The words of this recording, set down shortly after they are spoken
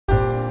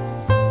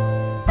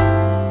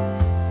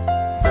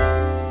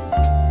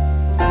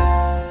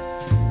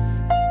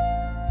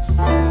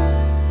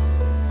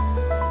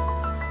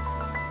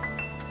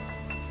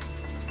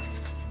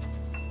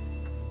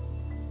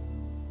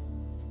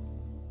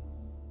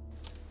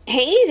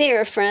Hey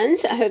there,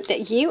 friends. I hope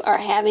that you are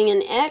having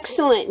an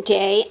excellent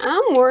day.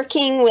 I'm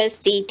working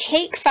with the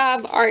Take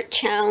 5 Art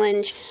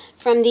Challenge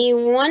from the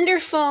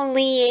wonderful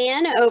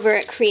Leanne over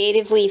at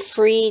Creatively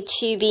Free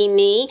to Be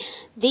Me.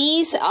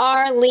 These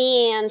are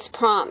Leanne's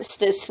prompts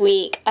this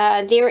week.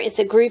 There is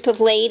a group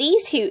of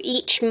ladies who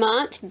each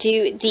month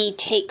do the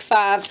Take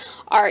 5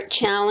 Art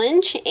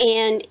Challenge,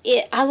 and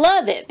I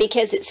love it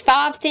because it's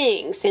 5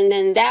 things, and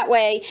then that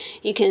way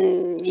you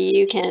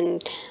can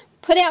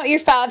put out your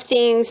 5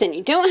 things and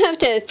you don't have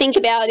to think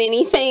about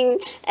anything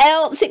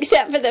else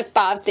except for the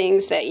 5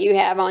 things that you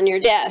have on your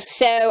desk.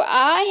 So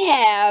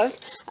I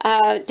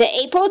have, the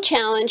April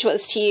challenge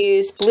was to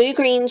use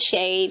blue-green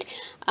shade,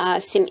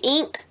 some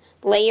ink,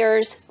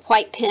 layers,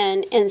 white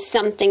pen, and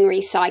something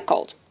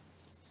recycled.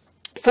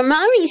 For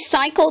my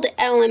recycled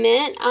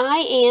element, I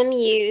am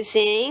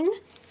using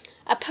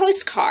a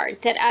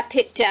postcard that I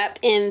picked up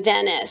in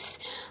Venice.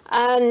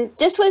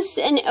 This was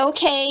an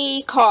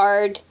okay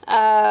card,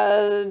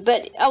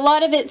 but a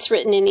lot of it's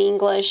written in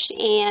English,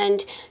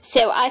 and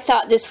so I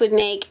thought this would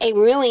make a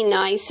really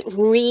nice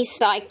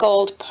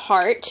recycled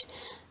part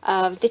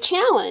of the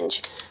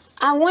challenge.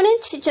 I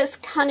wanted to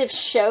just kind of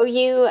show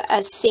you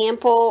a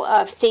sample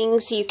of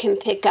things you can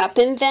pick up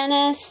in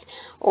Venice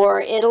or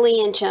Italy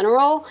in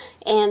general,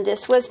 and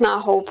this was my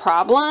whole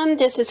problem.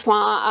 This is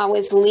why I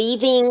was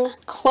leaving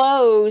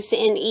clothes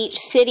in each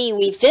city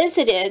we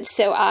visited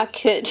so I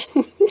could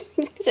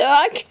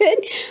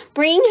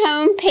bring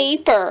home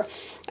paper.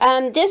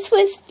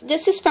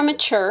 This is from a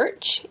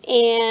church,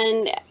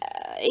 and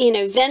you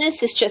know,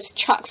 Venice is just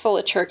chock full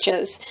of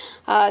churches.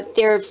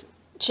 They're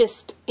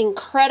just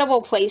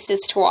incredible places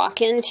to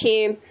walk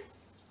into.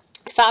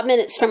 5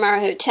 minutes from our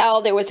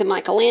hotel, there was a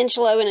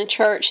Michelangelo in a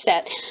church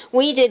that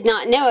we did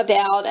not know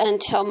about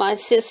until my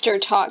sister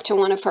talked to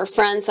one of her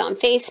friends on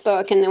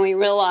Facebook, and then we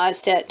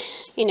realized that,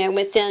 you know,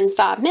 within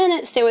 5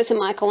 minutes there was a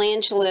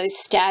Michelangelo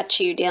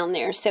statue down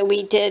there. So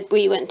we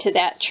went to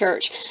that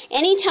church.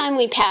 Anytime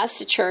we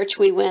passed a church,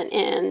 we went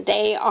in.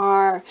 They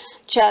are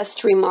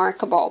just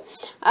remarkable.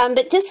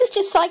 But this is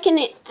just like an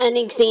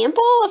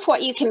example of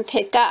what you can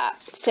pick up,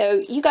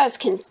 so you guys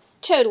can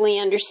totally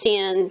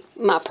understand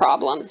my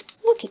problem.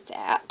 Look at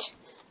that.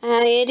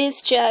 It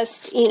is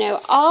just, you know,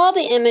 all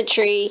the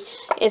imagery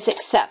is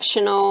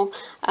exceptional.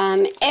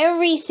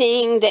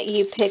 Everything that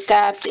you pick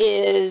up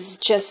is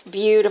just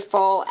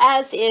beautiful,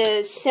 as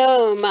is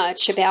so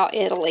much about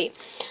Italy.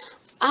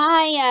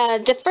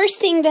 The first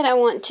thing that I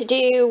want to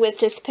do with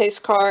this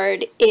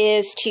postcard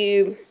is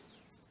to,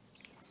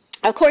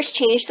 of course,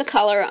 change the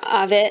color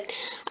of it.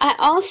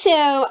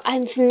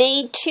 I've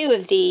made 2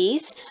 of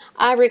these.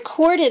 I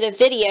recorded a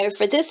video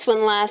for this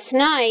one last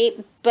night,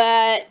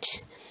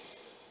 but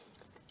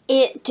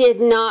it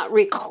did not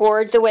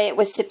record the way it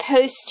was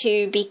supposed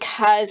to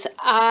because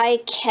I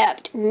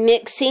kept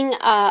mixing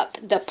up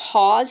the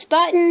pause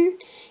button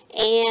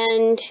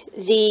and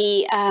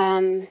the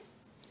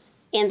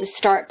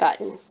start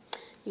button.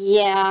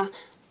 Yeah,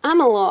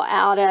 I'm a little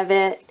out of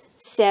it,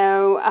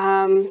 so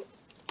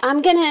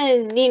I'm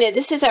gonna, you know,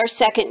 this is our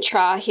second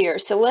try here,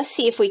 so let's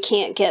see if we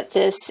can't get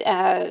this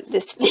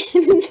this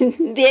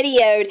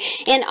videoed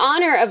in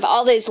honor of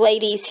all those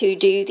ladies who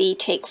do the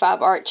Take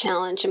 5 Art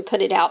Challenge and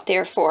put it out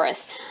there for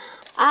us.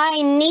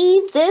 I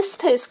need this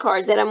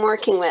postcard that I'm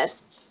working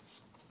with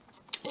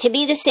to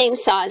be the same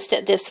size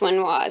that this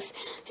one was.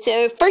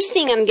 So first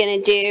thing I'm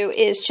gonna do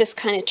is just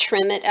kind of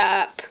trim it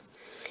up.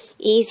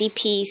 Easy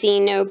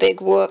peasy, no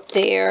big whoop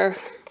there.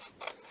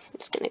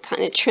 Just going to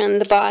kind of trim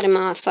the bottom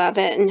off of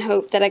it and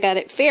hope that I got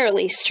it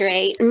fairly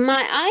straight.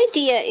 My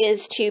idea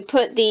is to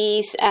put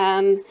these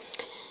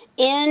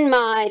in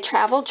my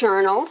travel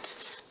journal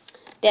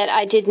that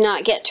I did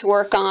not get to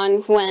work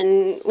on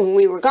when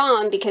we were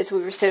gone because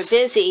we were so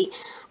busy,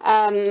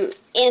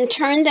 and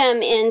turn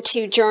them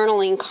into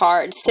journaling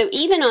cards. So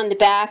even on the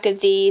back of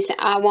these,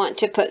 I want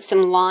to put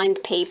some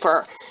lined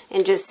paper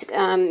and just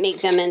make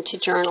them into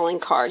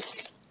journaling cards.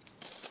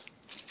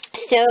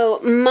 So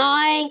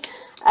my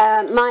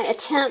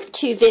attempt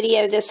to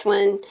video this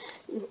one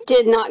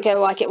did not go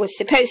like it was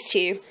supposed to,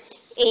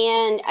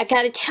 and I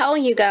gotta tell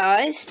you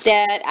guys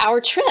that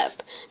our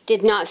trip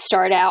did not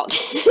start out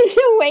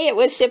the way it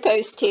was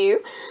supposed to.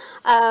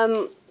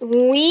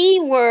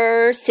 We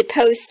were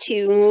supposed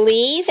to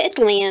leave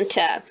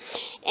Atlanta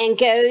and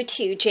go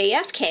to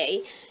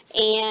JFK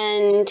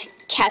and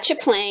catch a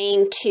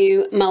plane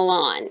to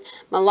Milan.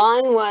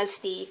 Milan was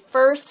the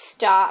first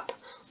stop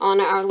on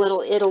our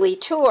little Italy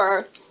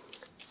tour.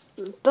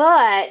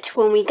 But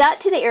when we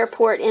got to the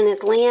airport in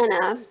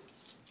Atlanta,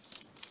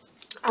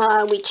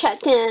 we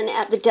checked in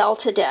at the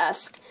Delta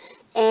desk,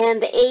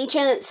 and the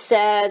agent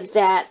said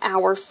that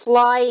our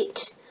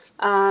flight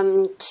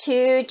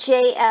to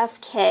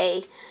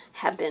JFK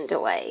had been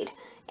delayed.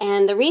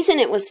 And the reason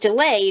it was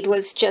delayed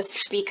was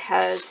just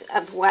because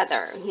of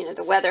weather. You know,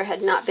 the weather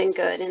had not been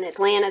good in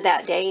Atlanta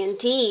that day.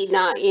 Indeed,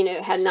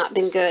 had not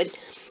been good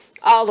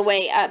all the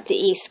way up the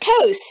East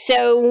Coast.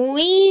 So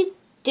we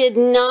did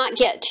not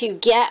get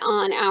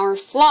on our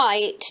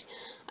flight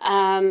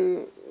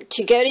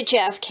to go to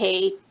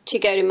JFK to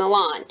go to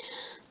Milan.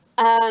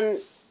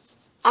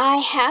 I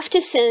have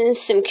to send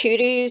some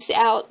kudos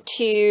out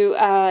to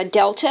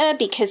Delta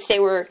because they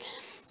were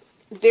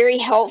very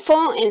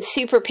helpful and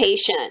super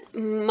patient.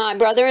 My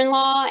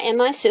brother-in-law and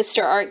my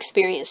sister are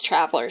experienced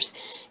travelers,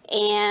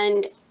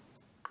 and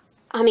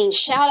I mean,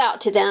 shout out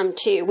to them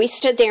too. We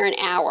stood there an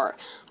hour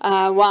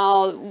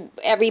while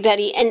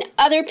everybody and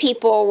other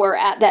people were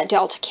at that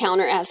Delta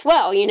counter as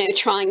well, you know,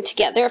 trying to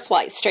get their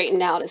flight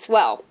straightened out as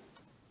well.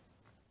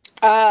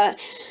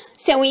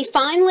 So we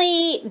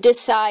finally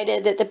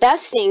decided that the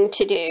best thing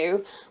to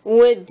do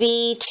would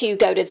be to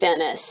go to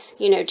Venice.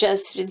 You know,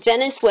 just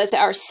Venice was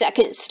our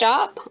second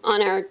stop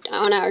on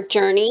our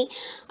journey,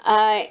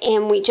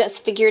 and we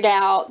just figured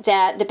out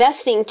that the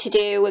best thing to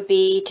do would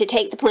be to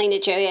take the plane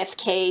to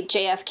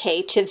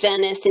JFK to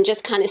Venice, and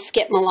just kind of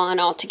skip Milan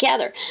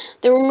altogether.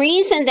 The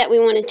reason that we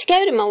wanted to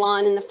go to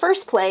Milan in the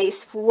first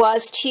place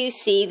was to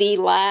see the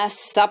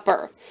Last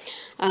Supper.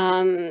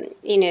 You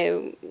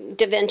know,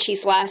 Da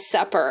Vinci's Last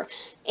Supper.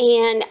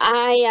 And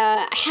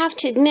I have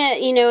to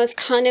admit, you know, I was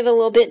kind of a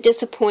little bit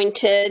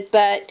disappointed,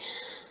 but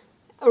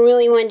I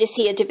really wanted to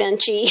see a Da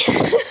Vinci.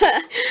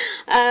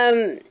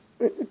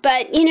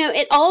 But, you know,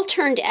 it all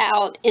turned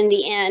out in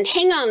the end.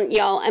 Hang on,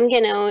 y'all. I'm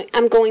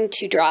going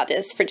to draw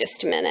this for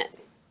just a minute.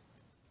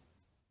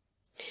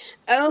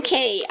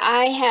 Okay,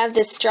 I have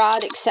this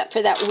drawed except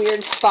for that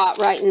weird spot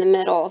right in the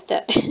middle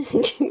that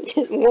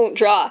won't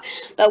draw,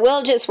 but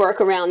we'll just work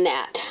around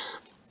that.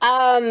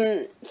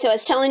 So I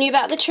was telling you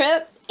about the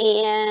trip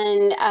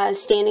and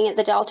standing at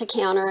the Delta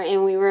counter,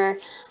 and we were,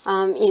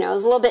 you know, I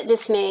was a little bit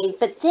dismayed,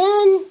 but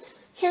then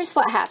here's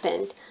what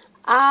happened.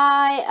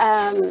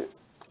 I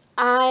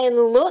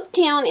looked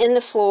down in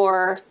the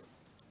floor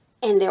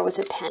and there was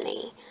a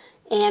penny.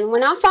 And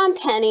when I find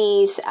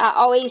pennies, I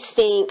always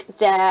think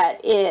that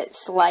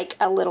it's like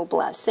a little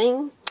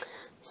blessing.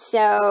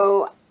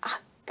 So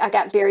I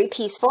got very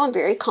peaceful and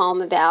very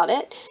calm about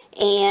it.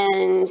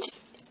 And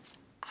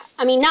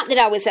I mean, not that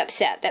I was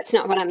upset. That's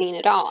not what I mean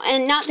at all.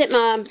 And not that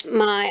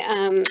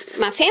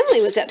my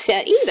family was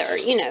upset either.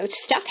 You know,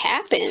 stuff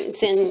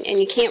happens and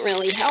you can't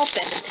really help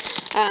it.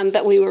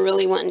 But we were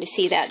really wanting to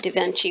see that Da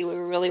Vinci. We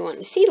were really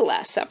wanting to see the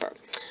Last Supper.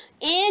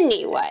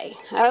 Anyway,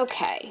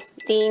 okay.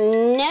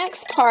 The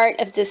next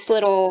part of this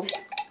little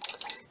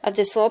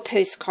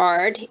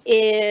postcard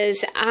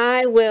is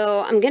I'm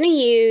going to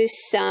use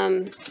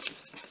some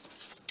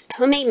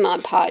homemade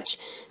Mod Podge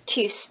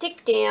to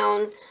stick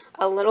down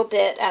a little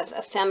bit of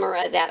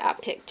ephemera that I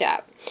picked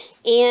up.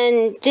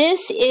 And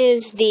this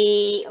is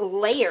the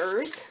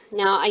layers.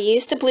 Now, I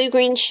used the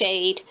blue-green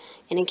shade,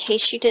 and in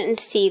case you didn't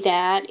see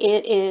that,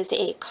 it is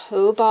a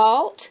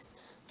cobalt,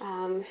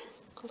 hold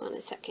on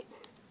a second,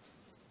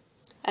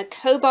 a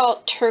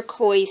cobalt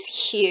turquoise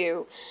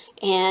hue,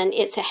 and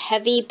it's a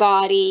heavy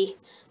body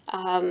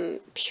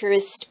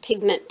purist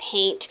pigment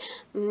paint.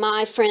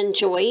 My friend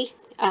Joy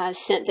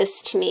sent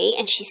this to me,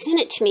 and she sent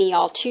it to me,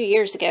 y'all, 2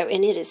 years ago,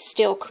 and it is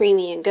still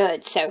creamy and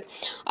good. So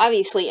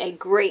obviously a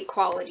great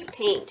quality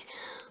paint.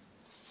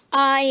 So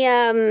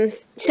I'm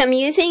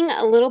using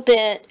a little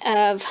bit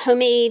of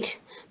homemade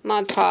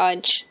Mod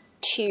Podge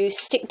to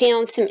stick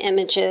down some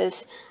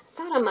images. I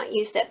thought I might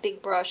use that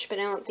big brush, but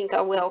I don't think I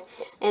will.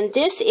 And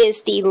this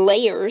is the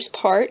layers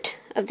part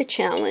of the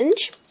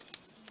challenge.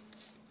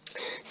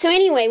 So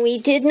anyway, we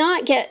did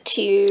not get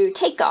to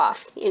take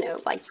off, you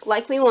know,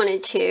 like we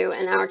wanted to,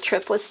 and our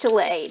trip was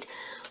delayed.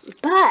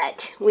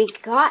 But we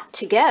got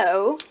to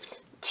go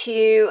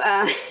to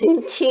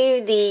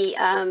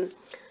the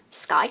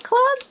Sky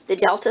Club, the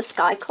Delta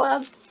Sky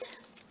Club.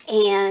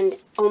 And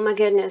oh my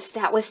goodness,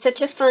 that was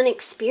such a fun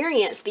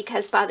experience,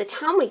 because by the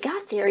time we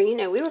got there, you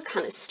know, we were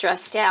kind of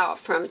stressed out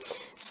from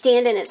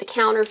standing at the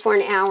counter for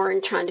an hour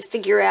and trying to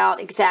figure out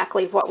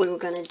exactly what we were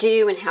going to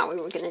do and how we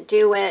were going to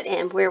do it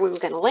and where we were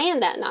going to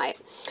land that night.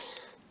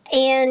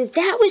 And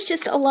that was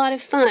just a lot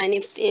of fun.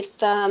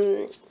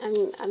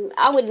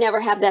 I would never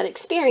have that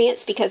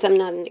experience because I'm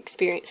not an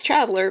experienced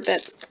traveler,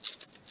 but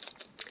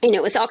you know,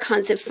 it was all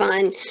kinds of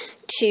fun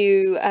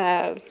to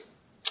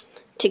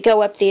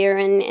go up there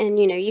and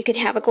you know, you could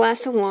have a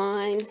glass of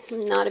wine.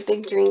 I'm not a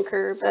big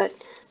drinker, but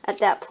at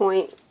that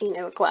point, you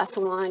know, a glass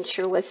of wine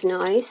sure was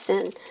nice.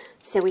 And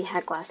so we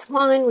had a glass of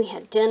wine, we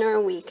had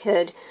dinner, we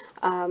could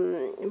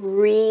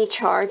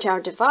recharge our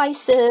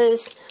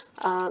devices.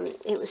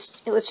 It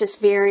was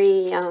just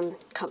very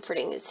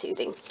comforting and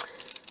soothing.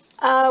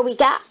 We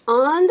got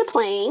on the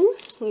plane.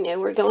 You know,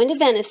 we're going to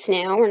Venice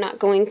now. We're not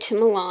going to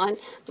Milan.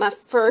 My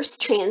first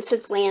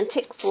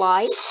transatlantic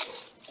flight,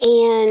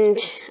 and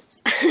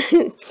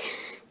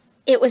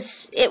it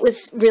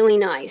was really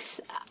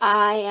nice.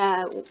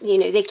 You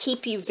know, they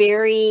keep you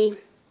very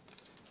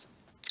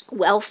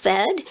well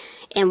fed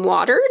and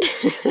watered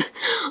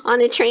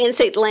on a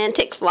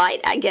transatlantic flight,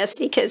 I guess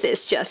because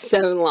it's just so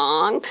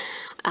long.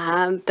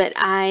 But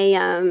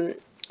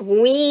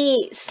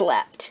we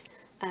slept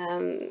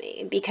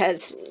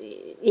because,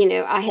 you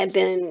know, I had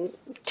been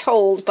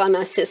told by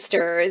my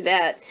sister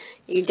that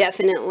you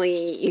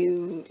definitely,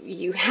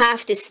 you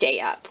have to stay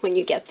up when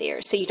you get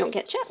there so you don't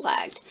get jet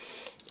lagged.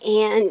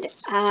 And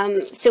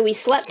so we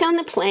slept on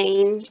the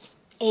plane,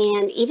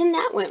 And even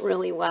that went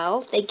really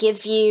well. They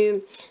give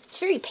you, it's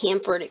a very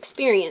pampered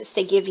experience.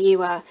 They give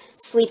you a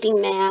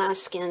sleeping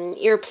mask and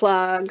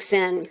earplugs,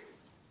 and,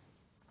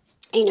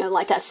 you know,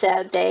 like I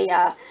said,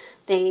 I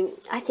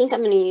think I'm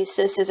going to use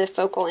this as a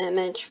focal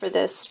image for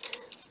this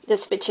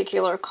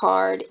particular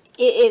card.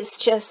 It is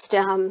just, you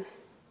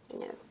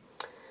know,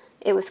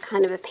 it was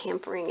kind of a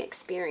pampering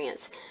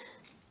experience.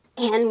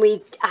 And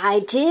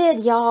I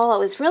did, y'all. I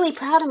was really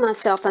proud of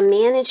myself. I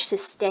managed to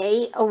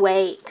stay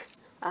awake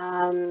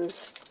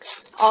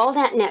all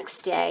that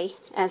next day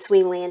as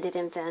we landed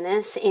in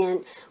Venice,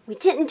 and we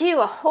didn't do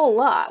a whole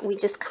lot. We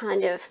just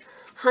kind of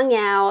hung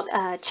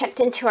out, checked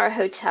into our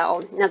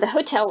hotel. Now, the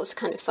hotel was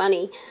kind of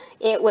funny.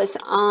 It was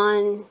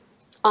on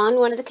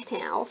one of the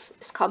canals.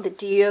 It's called the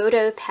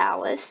Diodò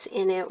Palace,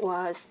 and it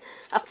was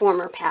a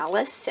former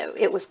palace, so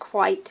it was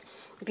quite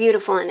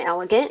beautiful and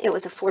elegant. It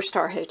was a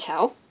 4-star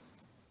hotel.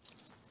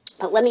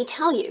 But let me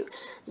tell you,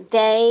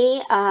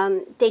 they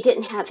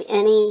didn't have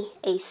any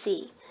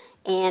AC.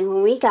 And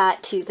when we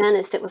got to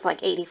Venice, it was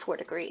like 84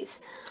 degrees.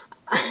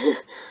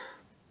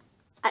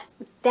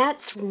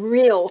 That's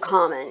real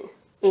common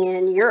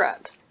in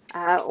Europe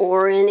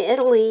or in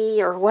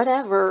Italy or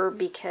whatever,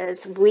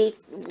 because we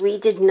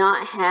did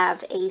not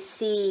have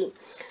AC.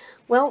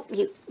 Well,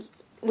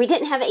 we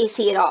didn't have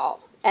AC at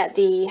all at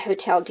the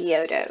Hotel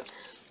Diodò.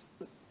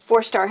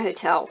 4-star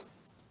hotel,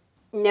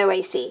 no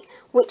AC,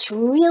 which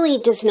really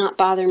does not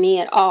bother me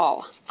at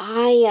all.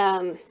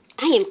 I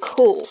am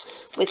cool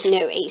with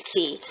no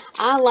AC.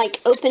 I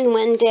like open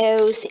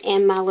windows,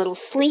 and my little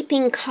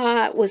sleeping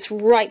cot was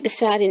right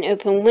beside an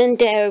open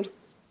window.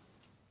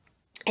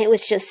 It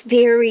was just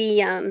very,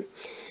 to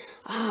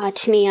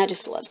me, I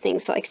just love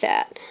things like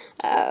that.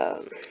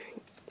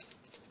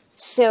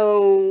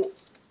 So,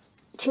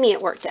 to me,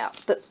 it worked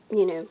out. But,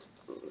 you know,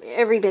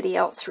 everybody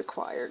else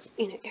required,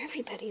 you know,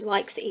 everybody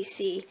likes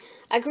AC.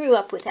 I grew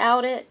up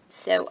without it,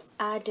 so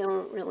I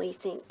don't really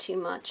think too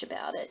much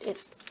about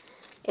it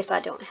if I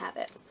don't have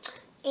it.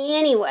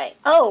 Anyway,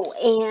 oh,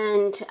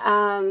 and,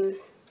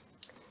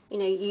 you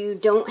know, you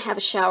don't have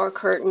a shower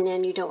curtain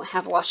and you don't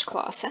have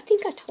washcloths. I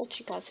think I told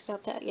you guys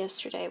about that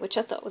yesterday, which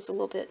I thought was a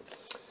little bit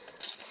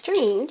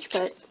strange,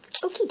 but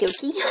okie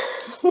dokie.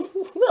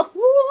 we'll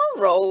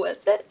roll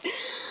with it.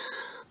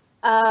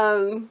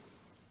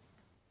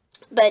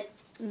 But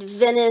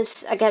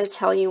Venice, I gotta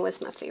tell you,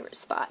 was my favorite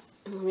spot.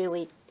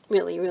 Really,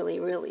 really, really,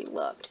 really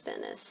loved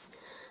Venice.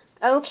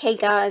 Okay,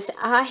 guys,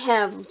 I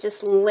have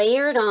just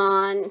layered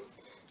on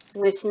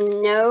with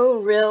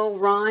no real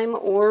rhyme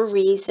or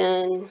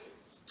reason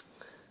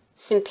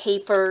some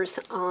papers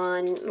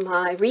on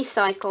my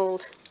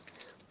recycled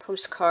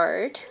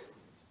postcard.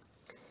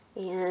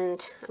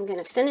 And I'm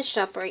going to finish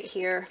up right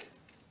here.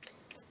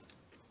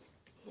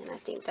 And I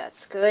think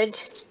that's good.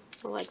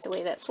 I like the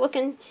way that's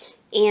looking.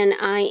 And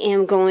I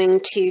am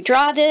going to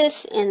draw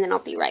this, and then I'll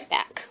be right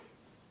back.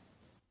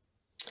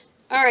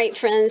 Alright,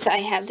 friends, I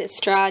have this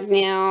dried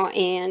now,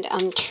 and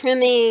I'm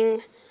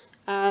trimming.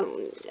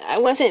 I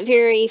wasn't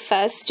very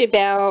fussed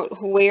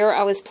about where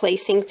I was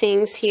placing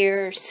things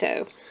here,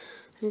 so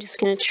I'm just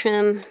going to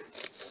trim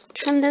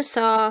this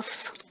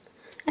off.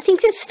 I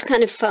think that's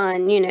kind of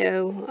fun, you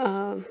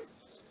know,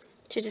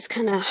 to just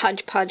kind of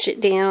hodgepodge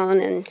it down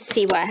and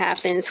see what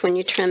happens when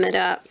you trim it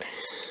up.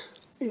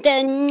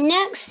 The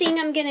next thing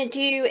I'm going to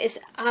do is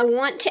I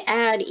want to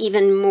add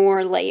even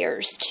more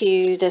layers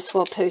to this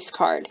little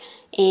postcard.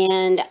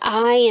 And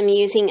I am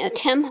using a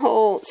Tim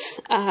Holtz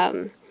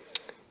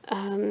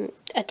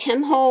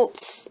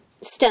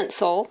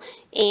stencil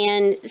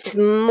and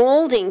some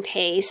molding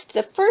paste.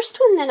 The first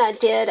one that I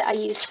did, I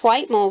used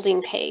white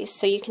molding paste,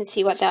 so you can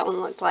see what that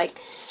one looked like.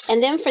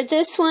 And then for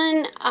this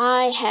one,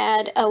 I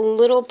had a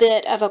little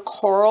bit of a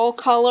coral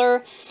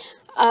color.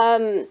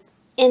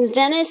 In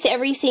Venice,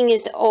 everything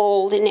is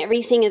old, and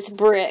everything is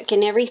brick,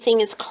 and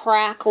everything is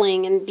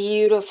crackling and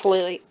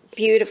beautifully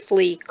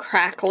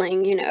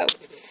crackling, you know,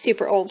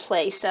 super old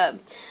place.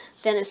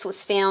 Venice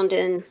was found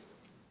in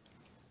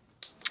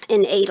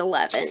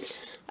 811.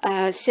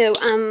 So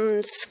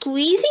I'm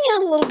squeezing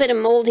out a little bit of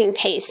molding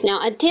paste. Now,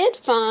 I did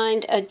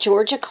find a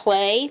Georgia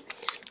clay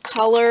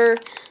color,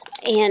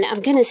 and I'm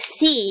going to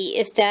see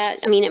if that,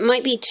 I mean, it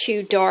might be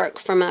too dark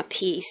for my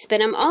piece,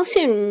 but I'm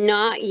also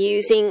not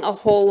using a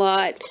whole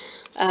lot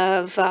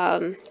of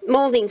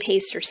molding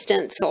paste or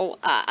stencil.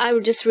 I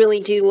just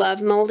really do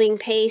love molding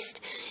paste,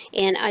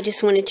 and I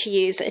just wanted to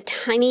use a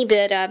tiny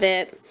bit of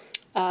it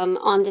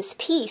on this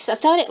piece. I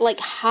thought it like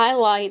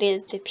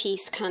highlighted the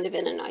piece kind of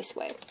in a nice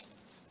way.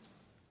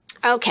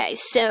 Okay,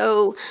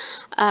 so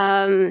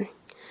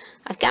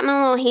I've got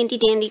my little handy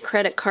dandy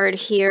credit card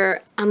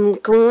here. I'm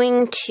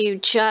going to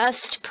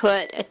just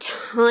put a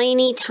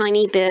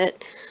tiny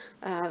bit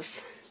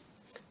of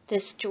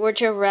this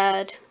Georgia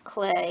red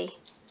clay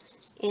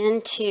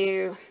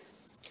into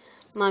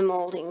my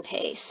molding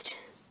paste.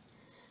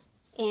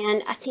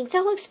 And I think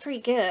that looks pretty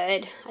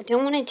good. I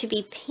don't want it to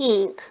be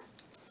pink,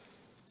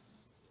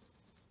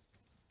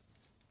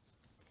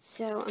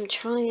 so I'm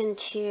trying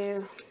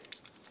to,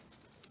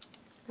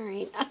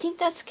 alright, I think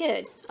that's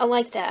good. I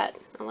like that.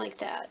 I like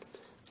that.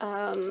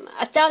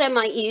 I thought I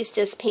might use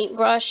this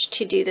paintbrush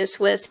to do this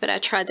with, but I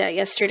tried that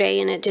yesterday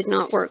and it did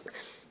not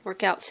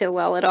work out so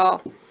well at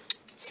all.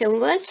 So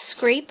let's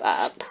scrape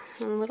up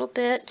a little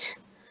bit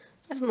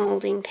of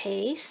molding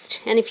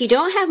paste. And if you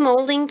don't have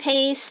molding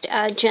paste,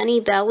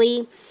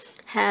 Jennibellie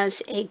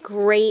has a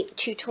great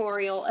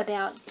tutorial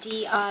about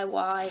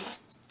DIY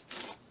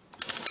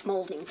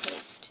molding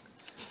paste.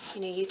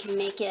 You know, you can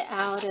make it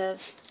out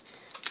of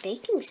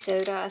baking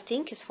soda, I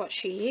think is what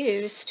she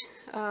used.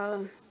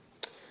 And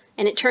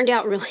it turned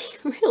out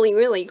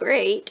really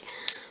great.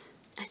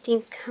 I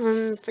think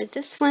for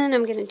this one,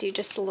 I'm going to do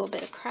just a little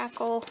bit of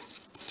crackle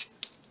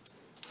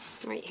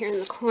right here in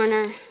the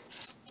corner.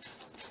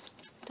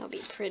 That'll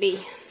be pretty.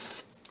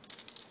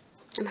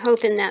 I'm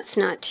hoping that's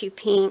not too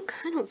pink.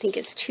 I don't think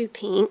it's too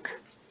pink.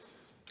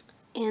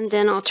 And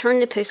then I'll turn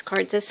the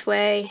postcard this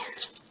way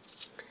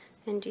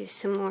and do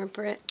some more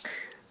brick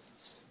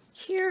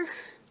here.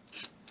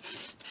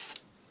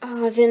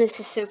 Oh, Venice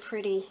is so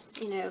pretty.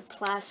 You know,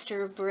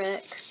 plaster,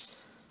 brick,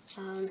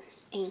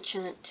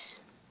 ancient,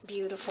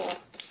 beautiful,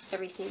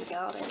 everything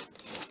about it.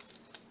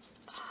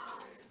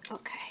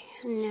 Okay,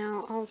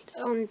 now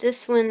on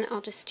this one,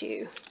 I'll just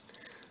do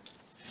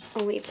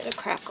a wee bit of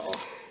crackle.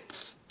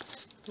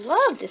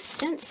 Love this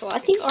stencil. I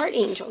think Art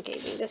Angel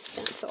gave me this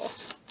stencil.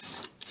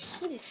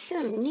 It is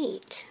so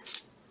neat.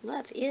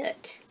 Love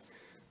it.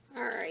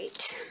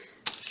 Alright.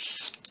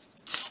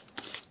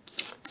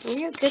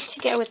 We are good to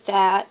go with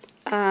that.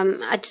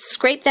 I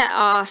scraped that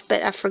off,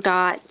 but I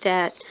forgot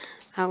that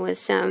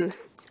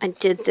I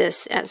did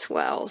this as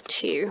well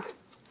too.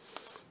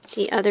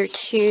 The other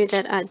two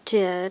that I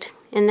did,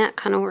 and that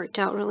kind of worked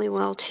out really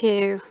well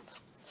too.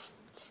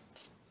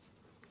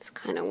 Just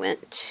kind of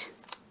went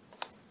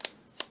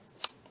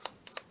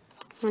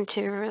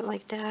over it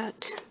like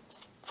that,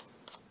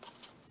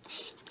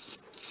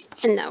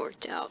 and that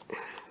worked out.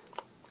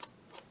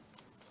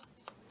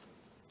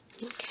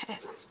 Okay.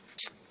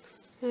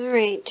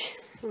 Alright,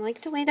 I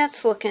like the way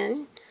that's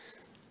looking.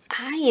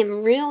 I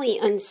am really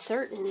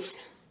uncertain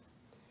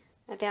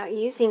about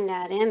using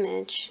that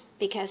image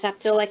because I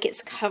feel like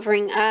it's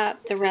covering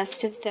up the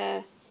rest of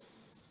the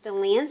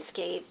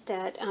landscape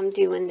that I'm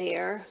doing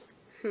there.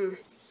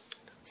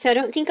 So I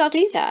don't think I'll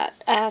do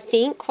that. I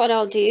think what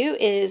I'll do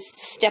is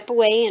step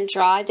away and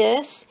dry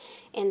this,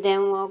 and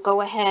then we'll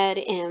go ahead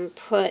and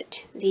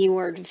put the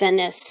word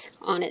Venice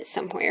on it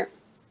somewhere.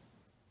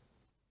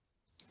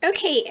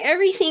 Okay,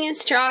 everything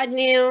is dried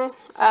now.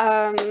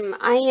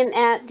 I am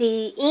at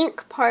the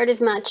ink part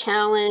of my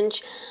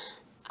challenge.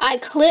 I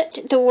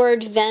clipped the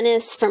word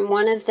Venice from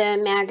one of the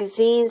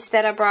magazines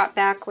that I brought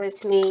back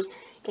with me,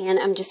 and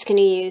I'm just going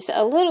to use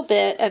a little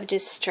bit of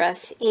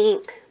Distress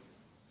ink.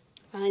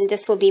 And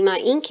this will be my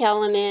ink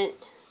element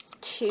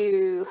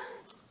to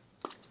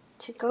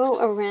go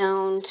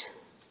around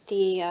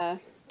the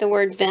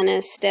word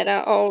Venice that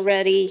I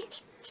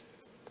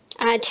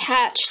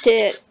attached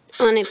it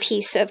on a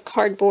piece of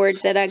cardboard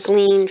that I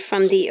gleaned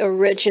from the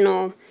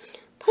original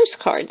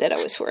postcard that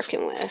I was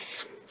working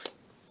with.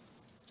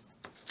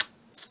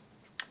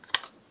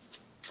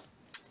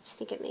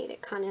 I think it made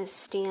it kind of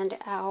stand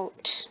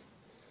out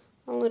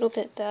a little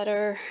bit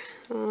better.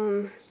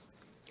 I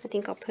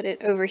think I'll put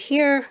it over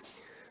here.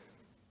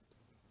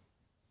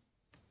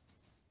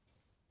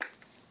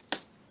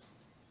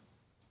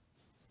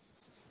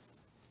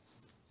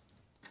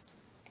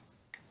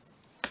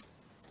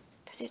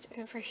 Put it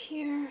over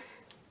here.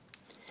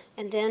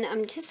 And then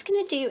I'm just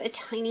going to do a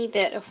tiny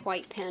bit of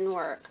white pen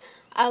work.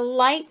 I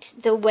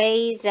liked the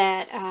way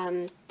that,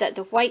 that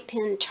the white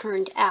pen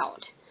turned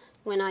out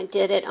when I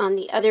did it on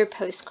the other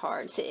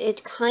postcards.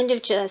 It kind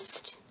of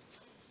just,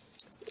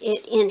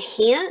 it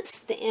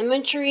enhanced the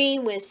imagery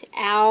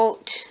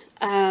without,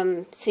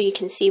 so you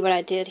can see what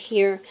I did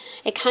here.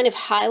 It kind of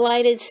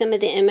highlighted some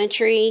of the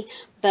imagery,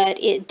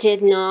 but it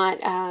did not,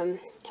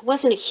 it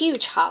wasn't a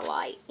huge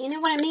highlight. You know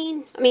what I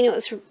mean? I mean, it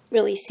was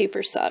really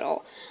super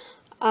subtle.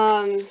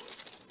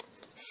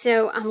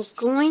 So I'm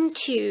going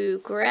to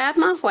grab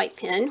my white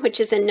pen, which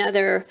is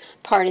another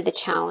part of the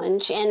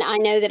challenge. And I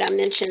know that I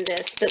mentioned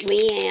this, but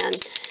Leanne,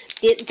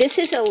 this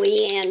is a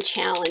Leanne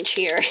challenge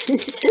here.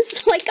 This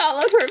is like all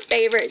of her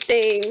favorite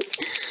things.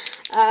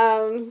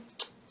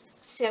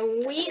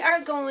 So we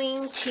are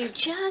going to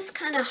just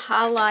kind of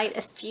highlight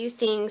a few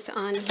things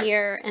on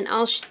here, and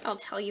I'll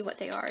tell you what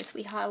they are as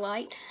we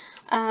highlight.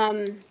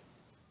 We'll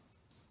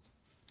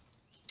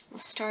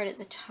start at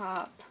the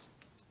top.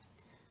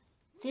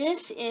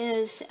 This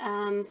is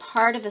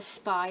part of a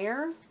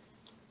spire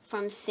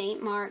from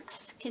St.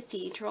 Mark's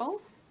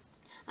Cathedral.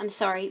 I'm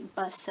sorry,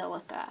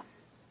 Basilica.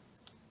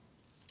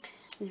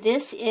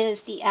 This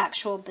is the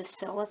actual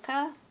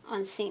basilica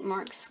on St.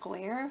 Mark's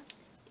Square.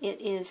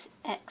 It is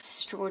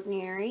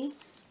extraordinary.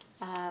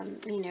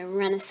 You know,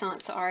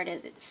 Renaissance art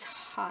at its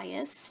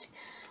highest.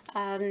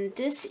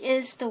 This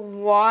is the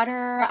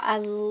water. I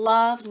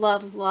love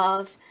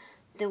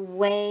the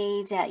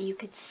way that you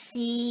could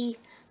see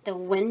the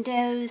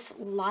windows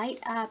light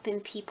up in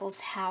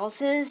people's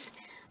houses.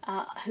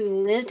 who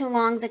lived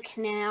along the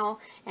canal,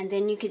 and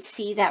then you could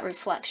see that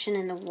reflection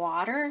in the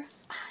water.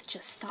 I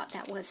just thought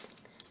that was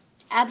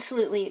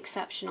absolutely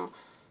exceptional.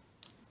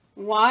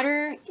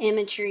 Water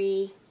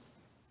imagery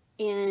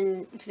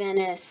in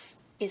Venice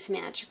is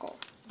magical.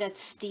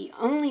 That's the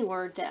only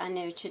word that I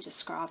know to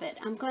describe it.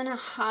 I'm going to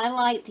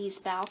highlight these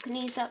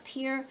balconies up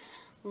here.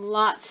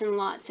 Lots and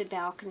lots of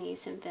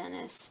balconies in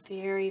Venice.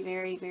 Very,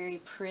 very,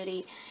 very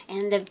pretty.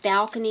 And the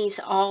balconies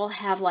all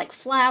have like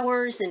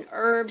flowers and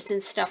herbs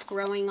and stuff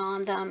growing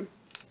on them.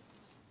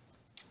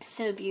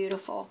 So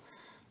beautiful.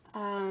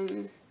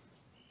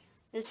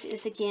 This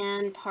is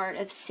again part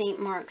of St.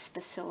 Mark's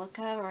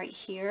Basilica right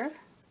here.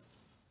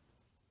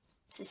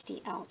 This is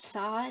the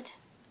outside.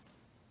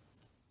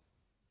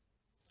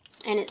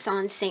 And it's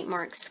on St.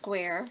 Mark's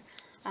Square.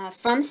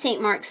 From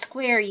St. Mark's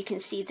Square, you can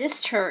see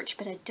this church,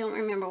 but I don't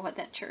remember what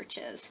that church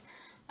is.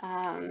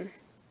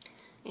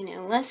 You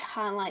know, let's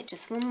highlight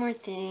just one more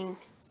thing,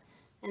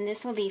 and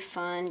this will be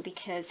fun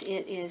because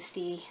it is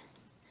the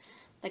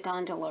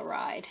gondola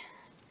ride.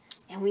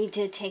 And we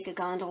did take a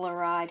gondola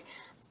ride.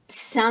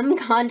 Some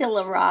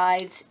gondola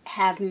rides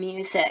have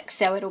music,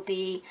 so it'll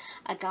be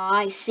a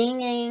guy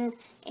singing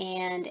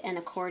and an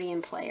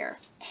accordion player.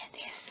 It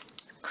is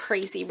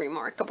crazy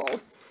remarkable.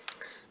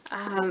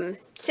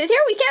 So there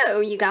we go,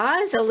 you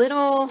guys, a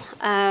little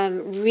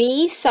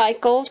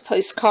recycled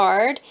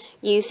postcard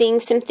using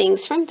some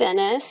things from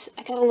Venice.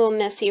 I got a little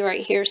messy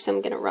right here, so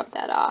I'm going to rub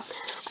that off.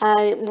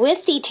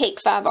 With the Take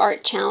 5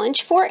 Art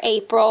Challenge for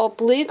April,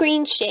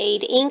 blue-green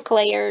shade, ink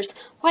layers,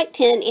 white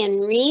pen,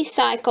 and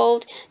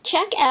recycled.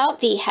 Check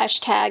out the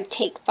hashtag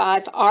Take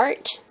 5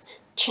 Art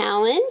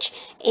Challenge,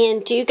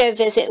 and do go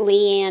visit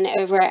Leanne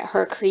over at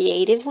her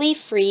Creatively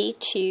Free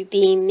to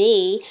Be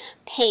Me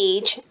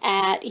page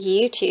at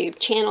YouTube,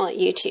 channel at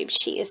YouTube.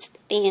 She is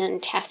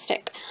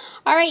fantastic.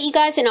 All right, you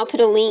guys, and I'll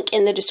put a link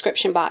in the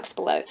description box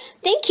below.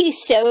 Thank you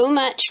so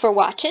much for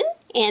watching,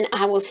 and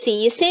I will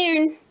see you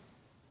soon.